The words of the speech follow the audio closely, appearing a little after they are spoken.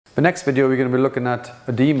The next video we're going to be looking at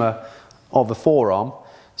edema of the forearm.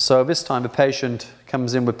 So this time the patient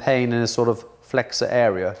comes in with pain in a sort of flexor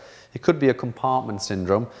area. It could be a compartment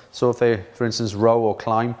syndrome. So if they, for instance, row or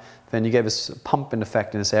climb, then you get this pumping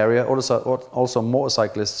effect in this area. Also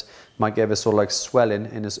motorcyclists might get this sort of like swelling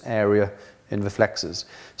in this area in the flexors.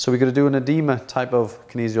 So we're going to do an edema type of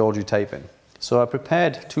kinesiology taping. So I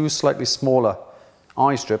prepared two slightly smaller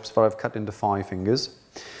eye strips that I've cut into 5 fingers.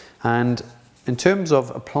 And in terms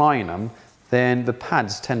of applying them, then the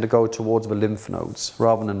pads tend to go towards the lymph nodes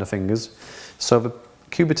rather than the fingers. So the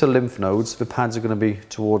cubital lymph nodes, the pads are going to be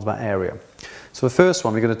towards that area. So the first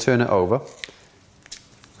one, we're going to turn it over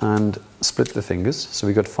and split the fingers. So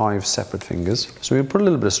we've got 5 separate fingers. So we're going to put a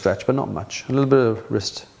little bit of stretch, but not much. A little bit of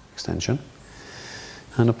wrist extension.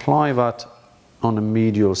 And apply that on the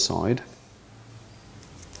medial side.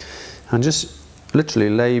 And just literally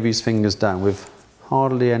lay these fingers down with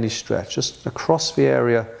hardly any stretch, just across the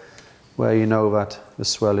area where you know that the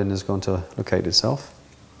swelling is going to locate itself.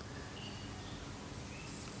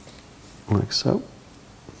 Like so.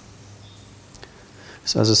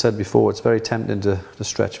 So as I said before, it's very tempting to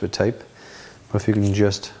stretch the tape, but if you can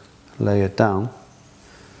just lay it down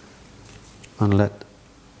and let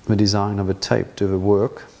the design of the tape do the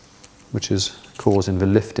work, which is causing the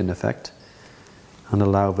lifting effect, and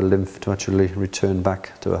allow the lymph to actually return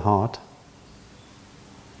back to the heart.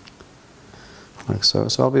 Like so.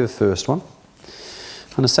 So that'll be the first one.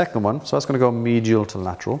 And the second one, so that's going to go medial to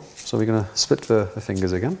lateral. So we're going to split the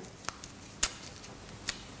fingers again.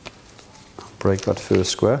 Break that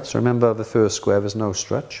first square. So remember, the first square, there's no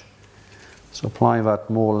stretch. So apply that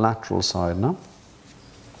more lateral side now.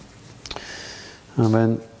 And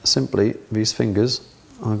then simply, these fingers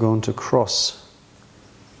are going to cross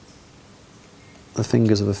the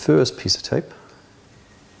fingers of the first piece of tape.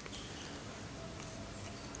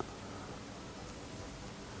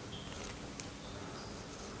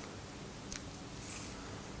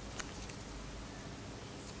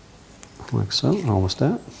 Like so, almost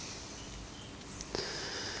there.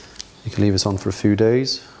 You can leave this on for a few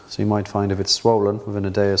days, so you might find if it's swollen within a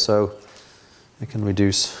day or so, it can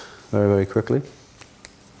reduce very, very quickly.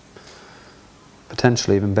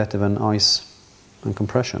 Potentially even better than ice and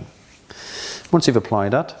compression. Once you've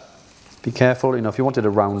applied that, be careful, if you wanted to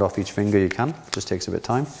round off each finger you can, it just takes a bit of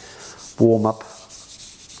time. Warm up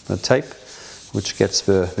the tape, which gets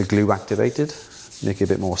the glue activated, make it a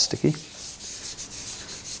bit more sticky.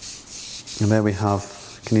 And there we have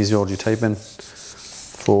kinesiology taping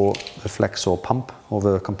for the flexor pump or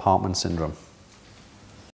the compartment syndrome.